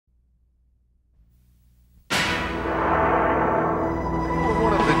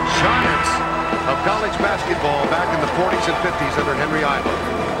basketball back in the 40s and 50s under Henry Idle.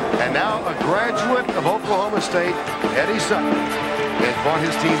 And now a graduate of Oklahoma State, Eddie Sutton, has brought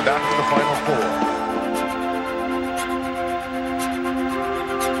his team back to the Final Four.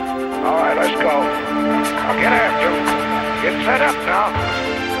 All right, let's go. Now get after him. Get set up now.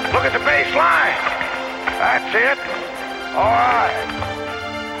 Look at the baseline. That's it. All right.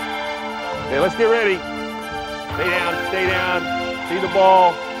 Okay, let's get ready. Stay down, stay down. See the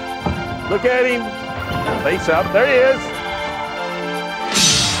ball. Look at him. Face up. There he is.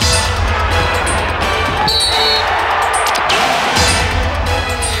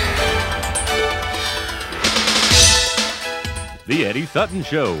 The Eddie Sutton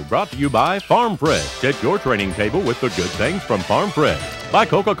Show, brought to you by Farm Fresh. Set your training table with the good things from Farm Fresh. By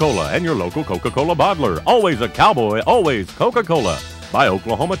Coca-Cola and your local Coca-Cola bottler. Always a Cowboy, always Coca-Cola. By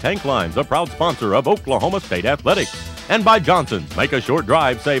Oklahoma Tank Lines, a proud sponsor of Oklahoma State Athletics. And by Johnson's, make a short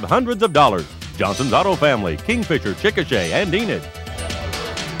drive, save hundreds of dollars. Johnson's Auto Family, Kingfisher, Chickasha, and Enid.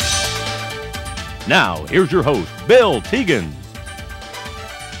 Now, here's your host, Bill Teegins.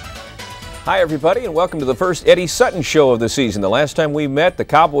 Hi, everybody, and welcome to the first Eddie Sutton Show of the season. The last time we met, the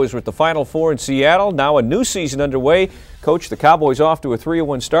Cowboys were at the Final Four in Seattle. Now a new season underway. Coach, the Cowboys off to a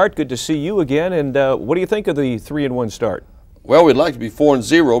 3-1 start. Good to see you again. And what do you think of the 3-1 start? Well, we'd like to be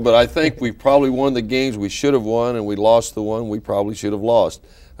 4-0, but I think we probably won the games we should have won, and we lost the one we probably should have lost.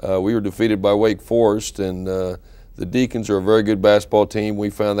 We were defeated by Wake Forest, and the Deacons are a very good basketball team.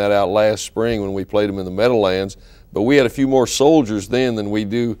 We found that out last spring when we played them in the Meadowlands. But we had a few more soldiers then than we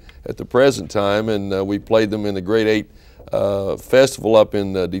do at the present time, and we played them in the Grade 8 Festival up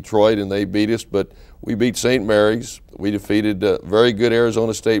in Detroit, and they beat us. But we beat St. Mary's. We defeated a very good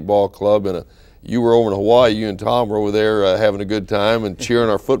Arizona State ball club, and you were over in Hawaii. You and Tom were over there having a good time and cheering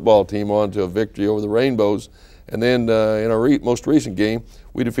our football team on to a victory over the Rainbows. And then in our most recent game,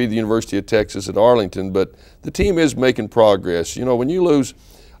 we defeated the University of Texas at Arlington. But the team is making progress. You know, when you lose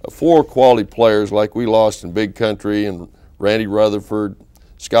 4 quality players like we lost in Big Country and Randy Rutherford,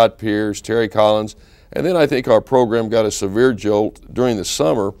 Scott Pierce, Terry Collins, and then I think our program got a severe jolt during the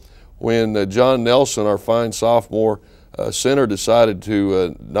summer when John Nelson, our fine sophomore center, decided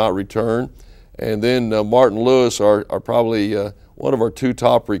to not return. And then Martin Lewis, our probably one of our 2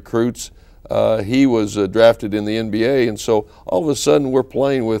 top recruits, he was drafted in the NBA, and so all of a sudden we're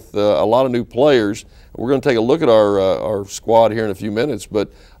playing with a lot of new players. We're going to take a look at our squad here in a few minutes,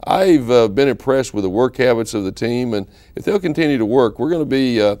 but I've been impressed with the work habits of the team, and if they'll continue to work, we're going to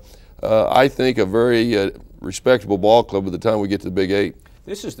be, I think, a very respectable ball club by the time we get to the Big 8.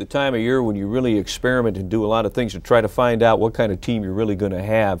 This is the time of year when you really experiment and do a lot of things to try to find out what kind of team you're really going to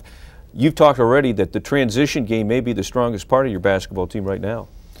have. You've talked already that the transition game may be the strongest part of your basketball team right now.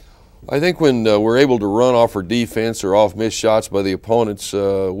 I think when we're able to run off our defense or off missed shots by the opponents,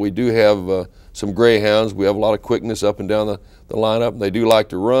 we do have some greyhounds. We have a lot of quickness up and down the lineup, and they do like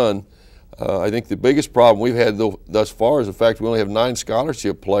to run. I think the biggest problem we've had thus far is the fact we only have 9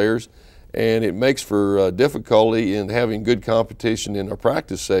 scholarship players, and it makes for difficulty in having good competition in our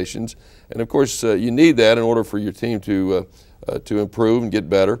practice sessions. And of course, you need that in order for your team to improve and get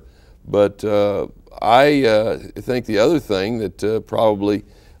better. But I think the other thing that probably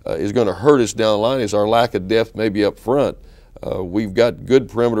is going to hurt us down the line is our lack of depth maybe up front. We've got good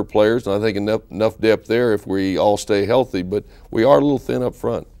perimeter players, and I think enough depth there if we all stay healthy, but we are a little thin up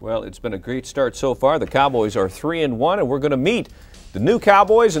front. Well, it's been a great start so far. The Cowboys are 3-1, and we're going to meet the new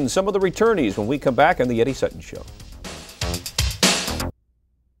Cowboys and some of the returnees when we come back on the Eddie Sutton Show.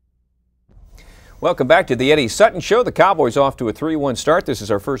 Welcome back to the Eddie Sutton Show. The Cowboys off to a 3-1 start. This is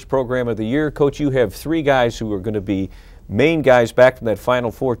our first program of the year. Coach, you have 3 guys who are going to be main guys back from that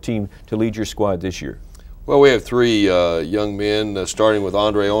Final Four team to lead your squad this year. Well, we have 3 young men, starting with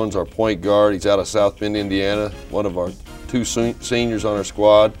Andre Owens, our point guard. He's out of South Bend, Indiana, one of our 2 seniors on our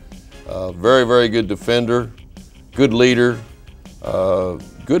squad. Very, very good defender, good leader,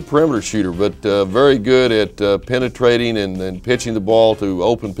 good perimeter shooter, but very good at penetrating and pitching the ball to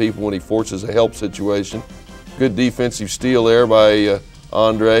open people when he forces a help situation. Good defensive steal there by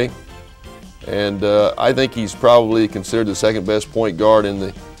Andre. And I think he's probably considered the 2nd best point guard in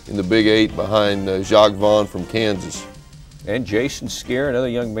the Big 8 behind Jacques Vaughn from Kansas. And Jason Scare, another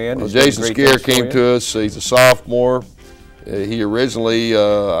young man. Well, Jason Scare came to us. He's a sophomore. He originally,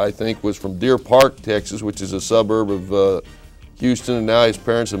 I think, was from Deer Park, Texas, which is a suburb of Houston, and now his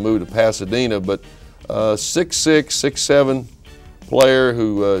parents have moved to Pasadena. But 6'6", 6'7" player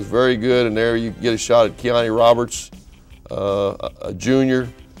who is very good, and there you get a shot at Keani Roberts, a junior,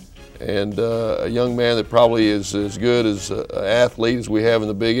 and a young man that probably is as good as an athlete as we have in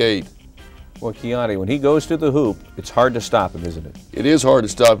the Big 8. Well, Keontae, when he goes to the hoop, it's hard to stop him, isn't it? It is hard to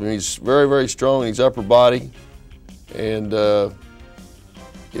stop him. He's very, very strong in his upper body. And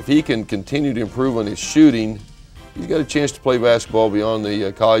if he can continue to improve on his shooting, he's got a chance to play basketball beyond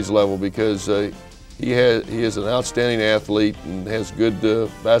the college level, because he is an outstanding athlete and has good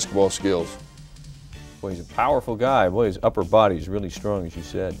basketball skills. Boy, he's a powerful guy. Boy, his upper body is really strong, as you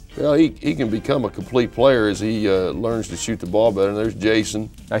said. Well, he can become a complete player as he learns to shoot the ball better. And there's Jason.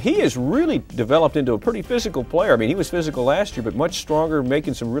 Now, he has really developed into a pretty physical player. I mean, he was physical last year, but much stronger,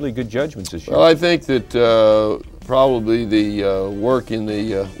 making some really good judgments this year. Well, I think that probably the work in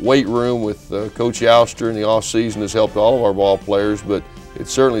the weight room with Coach Yowster in the offseason has helped all of our ball players, but it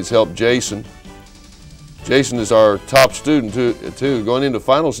certainly has helped Jason. Jason is our top student, too. Going into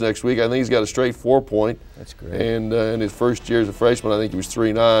finals next week, I think he's got a straight 4-point. That's great. And in his first year as a freshman, I think he was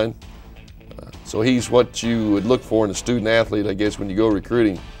 3.9. So he's what you would look for in a student athlete, I guess, when you go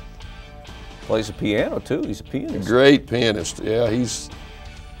recruiting. Plays the piano, too. He's a pianist. Great pianist. Yeah, his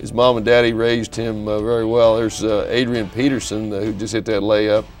mom and daddy raised him very well. There's Adrian Peterson, who just hit that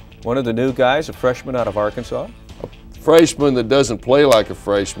layup. One of the new guys, a freshman out of Arkansas. Freshman that doesn't play like a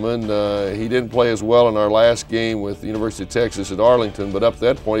freshman. He didn't play as well in our last game with the University of Texas at Arlington, but up to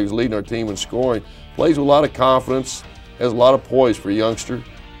that point he was leading our team in scoring. Plays with a lot of confidence, has a lot of poise for a youngster.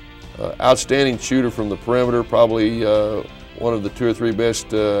 Outstanding shooter from the perimeter, probably one of the 2 or 3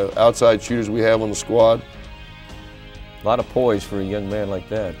 best outside shooters we have on the squad. A lot of poise for a young man like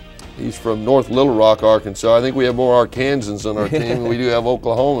that. He's from North Little Rock, Arkansas. I think we have more Arkansans on our team than we do have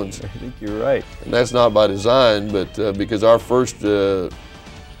Oklahomans. I think you're right. And that's not by design, but because our first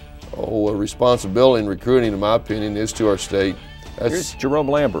responsibility in recruiting, in my opinion, is to our state. Here's Jerome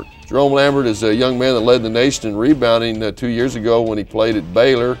Lambert. Jerome Lambert is a young man that led the nation in rebounding 2 years ago when he played at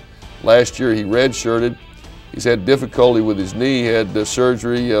Baylor. Last year he redshirted. He's had difficulty with his knee. He had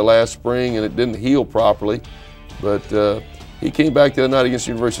surgery last spring and it didn't heal properly. But he came back the other night against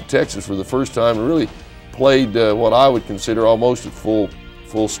the University of Texas for the first time and really played what I would consider almost at full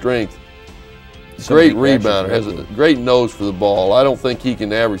strength. Great rebounder, has a great nose for the ball. I don't think he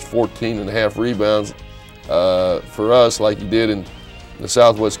can average 14.5 rebounds for us like he did in the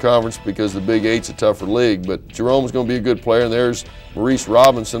Southwest Conference, because the Big Eight's a tougher league. But Jerome's going to be a good player. And there's Maurice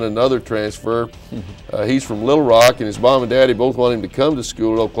Robinson, another transfer. He's from Little Rock, and his mom and daddy both want him to come to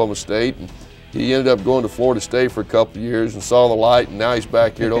school at Oklahoma State. And he ended up going to Florida State for a couple of years and saw the light, and now he's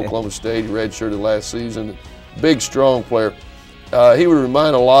back here at Oklahoma State. He redshirted last season. Big, strong player. He would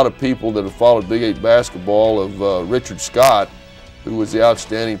remind a lot of people that have followed Big 8 basketball of Richard Scott, who was the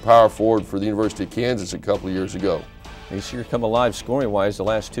outstanding power forward for the University of Kansas a couple of years ago. He's sure come alive scoring-wise the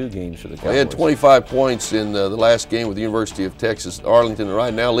last 2 games for the Cowboys. He had 25 points in the last game with the University of Texas at Arlington, and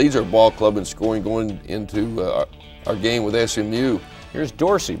right now leads our ball club in scoring going into our game with SMU. Here's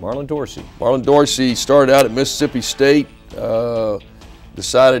Dorsey, Marlon Dorsey. Marlon Dorsey started out at Mississippi State,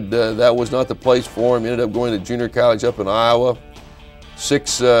 decided that was not the place for him, ended up going to junior college up in Iowa.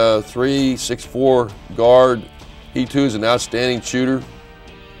 6'3", 6'4" guard. He too is an outstanding shooter.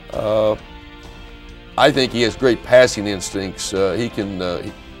 I think he has great passing instincts.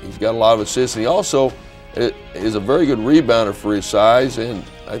 He's got a lot of assists, and he also is a very good rebounder for his size, and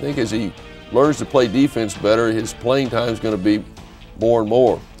I think as he learns to play defense better, his playing time is going to be more and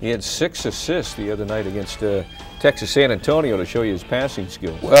more. He had 6 assists the other night against Texas San Antonio to show you his passing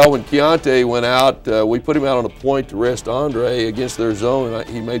skills. Well, when Keontae went out, we put him out on a point to rest Andre against their zone, and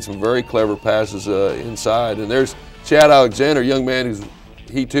he made some very clever passes inside. And there's Chad Alexander, a young man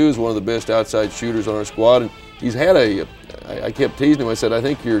he too is one of the best outside shooters on our squad. And he's had I kept teasing him. I said, I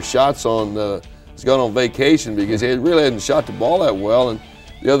think your shot's he's gone on vacation, because he really hadn't shot the ball that well. And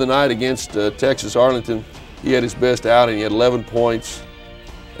the other night against Texas Arlington, he had his best outing. He had 11 points,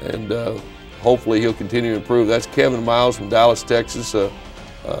 and hopefully he'll continue to improve. That's Kevin Miles from Dallas, Texas,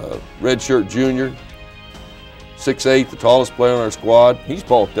 redshirt junior, 6'8", the tallest player on our squad. He's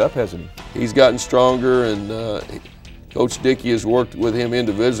bulked up, hasn't he? He's gotten stronger, and Coach Dickey has worked with him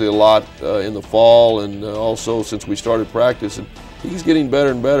individually a lot in the fall, and also since we started practice. And he's getting better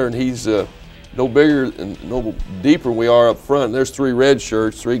and better, and he's no bigger and no deeper than we are up front. And there's 3 red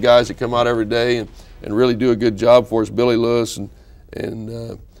shirts, 3 guys that come out every day and really do a good job for us. Billy Lewis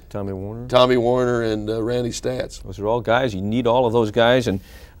and Tommy Warner and Randy Stats. Those are all guys. You need all of those guys. And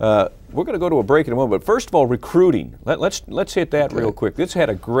we're going to go to a break in a moment. But first of all, recruiting. Let's hit that real quick. This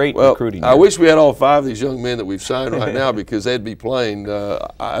had a great recruiting year. I wish we had all 5 of these young men that we've signed right now, because they'd be playing.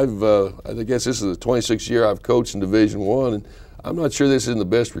 I guess this is the 26th year I've coached in Division I, and I'm not sure this isn't the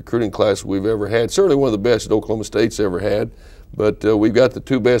best recruiting class we've ever had. Certainly one of the best that Oklahoma State's ever had. But we've got the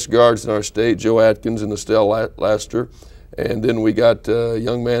 2 best guards in our state, Joe Atkins and Estelle Laster. And then we got a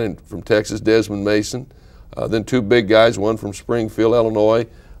young man from Texas, Desmond Mason. Then two big guys, one from Springfield, Illinois.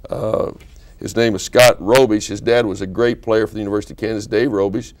 His name is Scott Robish. His dad was a great player for the University of Kansas, Dave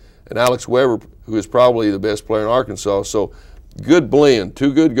Robish. And Alex Weber, who is probably the best player in Arkansas. So good blend,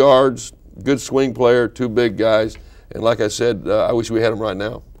 two good guards, good swing player, two big guys. And like I said, I wish we had them right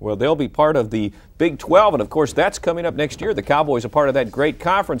now. Well, they'll be part of the Big 12, and of course that's coming up next year. The Cowboys are part of that great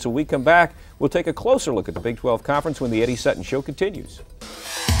conference. When we come back, we'll take a closer look at the Big 12 conference when the Eddie Sutton Show continues.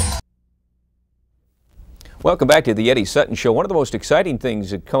 Welcome back to the Eddie Sutton Show. One of the most exciting things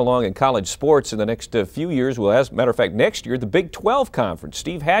that come along in college sports in the next few years, well, as a matter of fact, next year, the Big 12 Conference.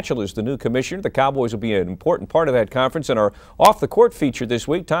 Steve Hatchell is the new commissioner. The Cowboys will be an important part of that conference. And our off-the-court feature this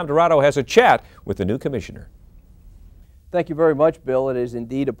week, Tom Dirato has a chat with the new commissioner. Thank you very much, Bill. It is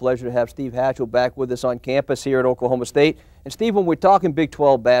indeed a pleasure to have Steve Hatchell back with us on campus here at Oklahoma State. And Steve, when we're talking Big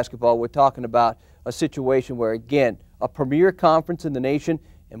 12 basketball, we're talking about a situation where, again, a premier conference in the nation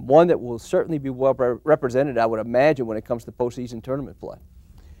and one that will certainly be well represented, I would imagine, when it comes to postseason tournament play.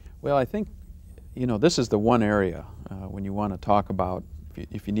 Well, I think, you know, this is the one area when you want to talk about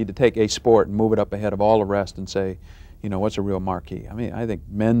if you need to take a sport and move it up ahead of all the rest and say, you know, what's a real marquee. I mean, I think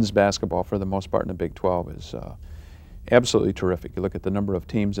men's basketball, for the most part in the Big 12, is absolutely terrific. You look at the number of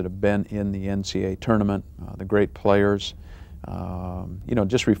teams that have been in the NCAA tournament, the great players, you know,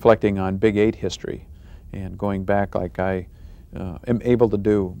 just reflecting on Big 8 history and going back like I am able to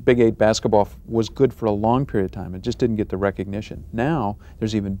do. Big 8 basketball was good for a long period of time. It just didn't get the recognition. Now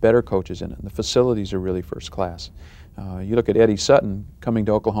there's even better coaches in it. And the facilities are really first class. You look at Eddie Sutton coming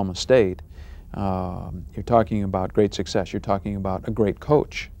to Oklahoma State, you're talking about great success. You're talking about a great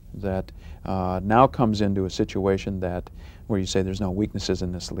coach that now comes into a situation where you say there's no weaknesses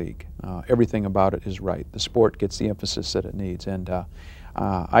in this league. Everything about it is right. The sport gets the emphasis that it needs. And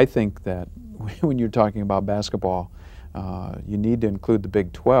I think that when you're talking about basketball, you need to include the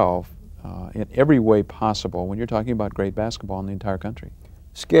Big 12 in every way possible when you're talking about great basketball in the entire country.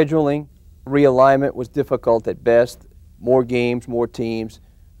 Scheduling, realignment was difficult at best. More games, more teams,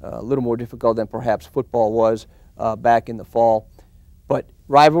 a little more difficult than perhaps football was back in the fall. But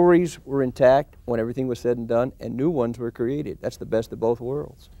rivalries were intact when everything was said and done, and new ones were created. That's the best of both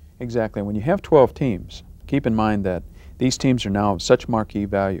worlds. Exactly. When you have 12 teams, keep in mind that these teams are now of such marquee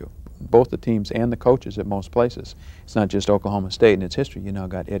value, both the teams and the coaches at most places. It's not just Oklahoma State and its history. You now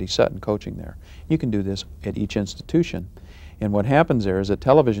got Eddie Sutton coaching there. You can do this at each institution. And what happens there is that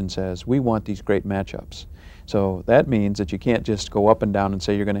television says, we want these great matchups. So that means that you can't just go up and down and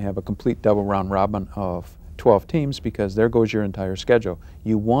say you're going to have a complete double round robin of 12 teams, because there goes your entire schedule.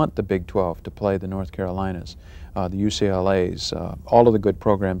 You want the Big 12 to play the North Carolinas, the UCLAs, all of the good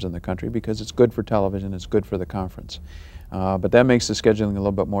programs in the country, because it's good for television, it's good for the conference. But that makes the scheduling a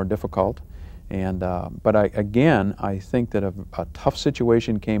little bit more difficult. And, but again, I think that a tough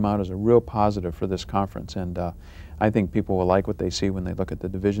situation came out as a real positive for this conference. And I think people will like what they see when they look at the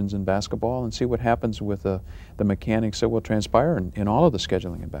divisions in basketball and see what happens with the mechanics that will transpire in all of the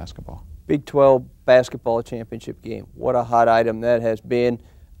scheduling in basketball. Big 12 basketball championship game. What a hot item that has been.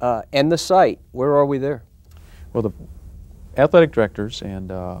 And the site, where are we there? Well, the athletic directors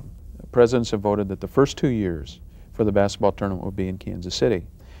and presidents have voted that the first 2 years for the basketball tournament will be in Kansas City.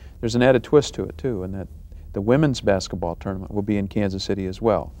 There's an added twist to it, too, in that the women's basketball tournament will be in Kansas City as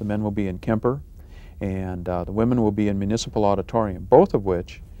well. The men will be in Kemper, and the women will be in Municipal Auditorium, both of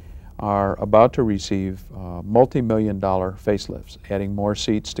which are about to receive multi-million-dollar facelifts, adding more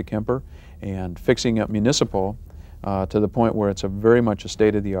seats to Kemper and fixing up Municipal to the point where it's very much a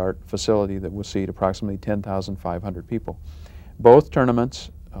state-of-the-art facility that will seat approximately 10,500 people. Both tournaments,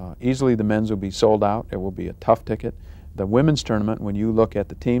 easily the men's will be sold out. It will be a tough ticket. The women's tournament, when you look at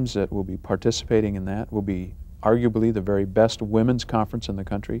the teams that will be participating in that, will be arguably the very best women's conference in the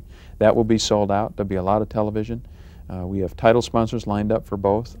country. That will be sold out. There'll be a lot of television. We have title sponsors lined up for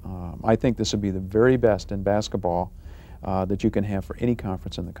both. I think this will be the very best in basketball that you can have for any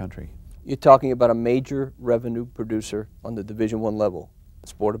conference in the country. You're talking about a major revenue producer on the Division I level, the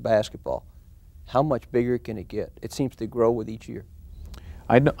sport of basketball. How much bigger can it get? It seems to grow with each year.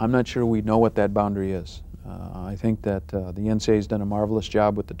 I'm not sure we know what that boundary is. I think that the NCAA has done a marvelous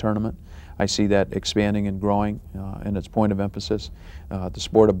job with the tournament. I see that expanding and growing in its point of emphasis. The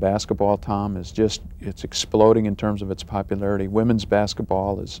sport of basketball, Tom, is just, it's exploding in terms of its popularity. Women's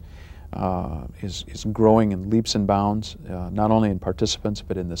basketball is growing in leaps and bounds, not only in participants,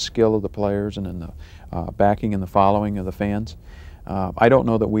 but in the skill of the players and in the backing and the following of the fans. I don't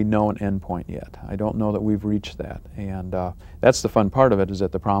know that we know an end point yet. I don't know that we've reached that. And that's the fun part of it, is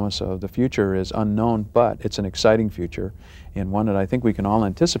that the promise of the future is unknown, but it's an exciting future and one that I think we can all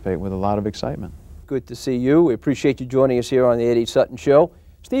anticipate with a lot of excitement. good to see you. We appreciate you joining us here on the Eddie Sutton Show.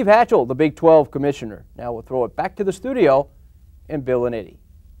 Steve Hatchell, the Big 12 Commissioner. Now we'll throw it back to the studio and Bill and Eddie.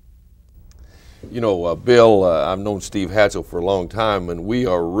 You know, Bill, I've known Steve Hatchell for a long time, and we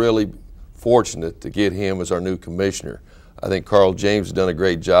are really fortunate to get him as our new commissioner. I think Carl James has done a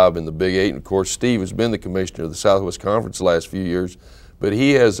great job in the Big 8, and of course Steve has been the commissioner of the Southwest Conference the last few years, but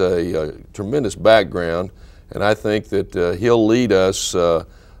he has a tremendous background, and I think that he'll lead us, the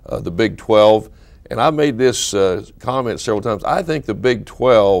Big 12. And I've made this comment several times. I think the Big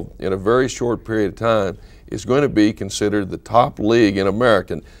 12, in a very short period of time, is going to be considered the top league in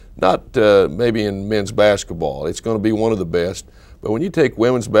America. Not maybe in men's basketball. It's going to be one of the best. But when you take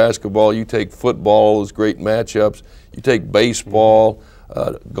women's basketball, you take football, those great matchups, you take baseball,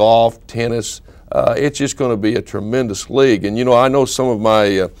 golf, tennis, it's just going to be a tremendous league. And, you know, I know some of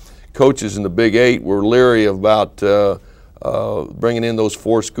my coaches in the Big 8 were leery about bringing in those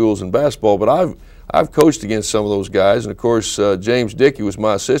 4 schools in basketball, but I've coached against some of those guys. And, of course, James Dickey was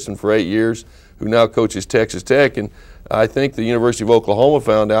my assistant for 8 years, who now coaches Texas Tech. And I think the University of Oklahoma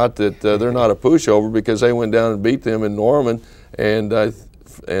found out that they're not a pushover because they went down and beat them in Norman, and I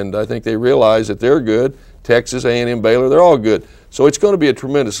think they realized that they're good. Texas, A&M, Baylor, they're all good. So it's going to be a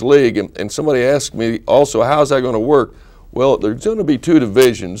tremendous league. And somebody asked me also, how's that going to work? Well, there's going to be 2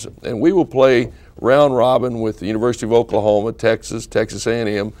 divisions, and we will play round robin with the University of Oklahoma, Texas, Texas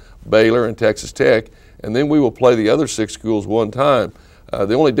A&M, Baylor, and Texas Tech, and then we will play the other 6 schools one time.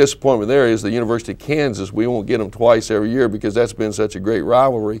 The only disappointment there is the University of Kansas. We won't get them twice every year because that's been such a great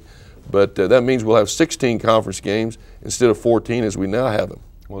rivalry. But that means we'll have 16 conference games instead of 14 as we now have them.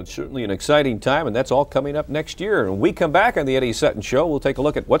 Well, it's certainly an exciting time, and that's all coming up next year. And when we come back on the Eddie Sutton Show, we'll take a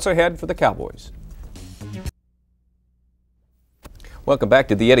look at what's ahead for the Cowboys. Welcome back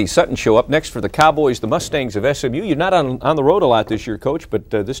to the Eddie Sutton Show. Up next for the Cowboys, the Mustangs of SMU. You're not on the road a lot this year, Coach, but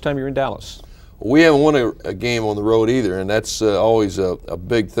this time you're in Dallas. We haven't won a game on the road either, and that's always a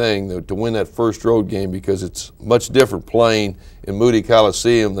big thing to win that first road game because it's much different playing in Moody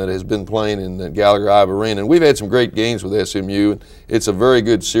Coliseum than it has been playing in Gallagher-Iba Arena. And we've had some great games with SMU, and it's a very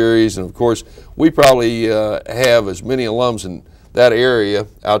good series. And, of course, we probably have as many alums in that area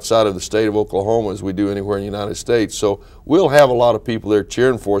outside of the state of Oklahoma as we do anywhere in the United States. So we'll have a lot of people there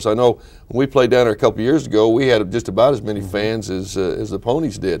cheering for us. I know when we played down there a couple years ago, we had just about as many fans as the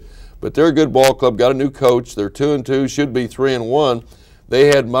Ponies did. But they're a good ball club, got a new coach. They're 2-2, should be 3-1. They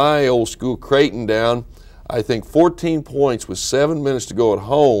had my old school Creighton down, I think 14 points with 7 minutes to go at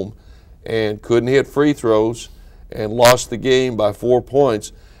home, and couldn't hit free throws and lost the game by 4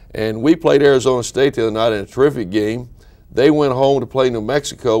 points. And we played Arizona State the other night in a terrific game. They went home to play New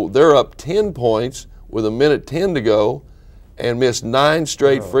Mexico. They're up 10 points with 1:10 to go and missed 9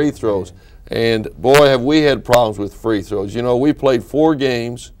 straight free throws. And boy, have we had problems with free throws. You know, we played 4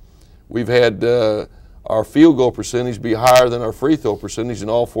 games. We've had our field goal percentage be higher than our free throw percentage in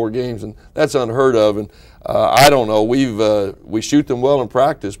all 4 games, and that's unheard of. And I don't know, we shoot them well in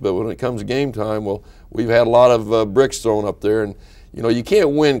practice, but when it comes to game time, well, we've had a lot of bricks thrown up there. And you know, you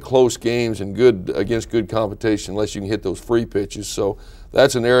can't win close games and against good competition unless you can hit those free pitches. So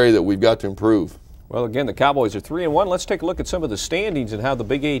that's an area that we've got to improve. Well, again, the Cowboys are 3-1. Let's take a look at some of the standings and how the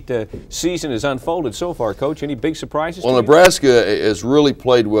Big 8 season has unfolded so far, Coach. Any big surprises? Well, Nebraska has really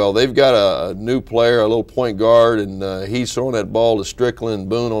played well. They've got a new player, a little point guard, and he's throwing that ball to Strickland and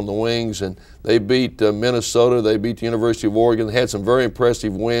Boone on the wings. And they beat Minnesota. They beat the University of Oregon. They had some very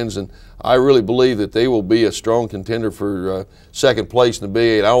impressive wins, and I really believe that they will be a strong contender for second place in the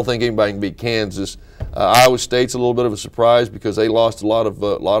Big 8. I don't think anybody can beat Kansas. Iowa State's a little bit of a surprise because they lost a lot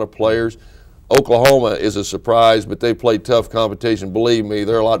of players. Oklahoma is a surprise, but they play tough competition. Believe me,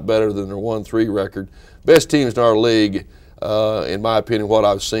 they're a lot better than their 1-3 record. Best teams in our league, in my opinion, what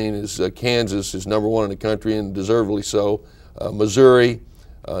I've seen is Kansas is #1 in the country, and deservedly so. Missouri,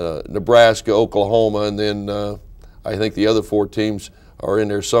 Nebraska, Oklahoma, and then I think the other 4 teams are in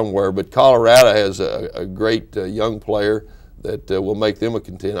there somewhere. But Colorado has a great young player that will make them a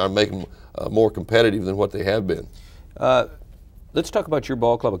contender, make them more competitive than what they have been. Let's talk about your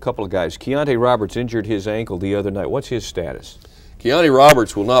ball club, a couple of guys. Keontae Roberts injured his ankle the other night. What's his status? Keontae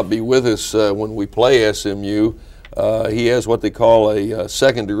Roberts will not be with us when we play SMU. He has what they call a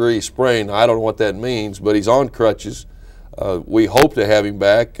second-degree sprain. I don't know what that means, but he's on crutches. We hope to have him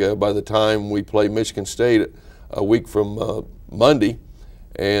back by the time we play Michigan State a week from Monday.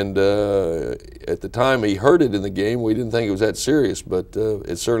 And at the time he hurt it in the game, we didn't think it was that serious, but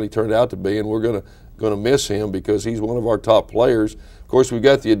it certainly turned out to be, and we're going to miss him because he's one of our top players. Of course, we've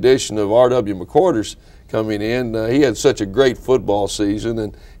got the addition of R.W. McQuarters coming in. He had such a great football season,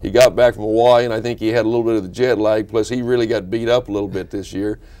 and he got back from Hawaii, and I think he had a little bit of the jet lag, plus he really got beat up a little bit this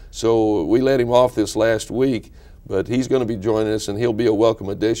year. So we let him off this last week, but he's going to be joining us, and he'll be a welcome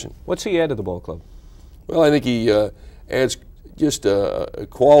addition. What's he add to the ball club? Well, I think he adds just a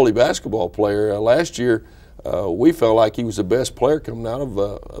quality basketball player. Last year, we felt like he was the best player coming out of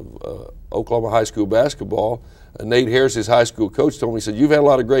Oklahoma high school basketball. Nate Harris, his high school coach, told me, he said, "You've had a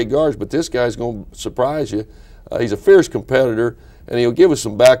lot of great guards, but this guy's going to surprise you." He's a fierce competitor, and he'll give us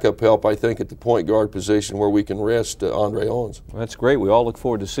some backup help, I think, at the point guard position where we can rest Andre Owens. Well, that's great. We all look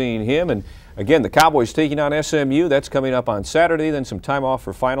forward to seeing him. And again, the Cowboys taking on SMU. That's coming up on Saturday, then some time off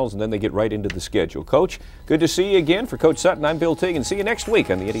for finals, and then they get right into the schedule. Coach, good to see you again. For Coach Sutton, I'm Bill Teegins. See you next week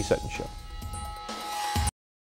on the Eddie Sutton Show.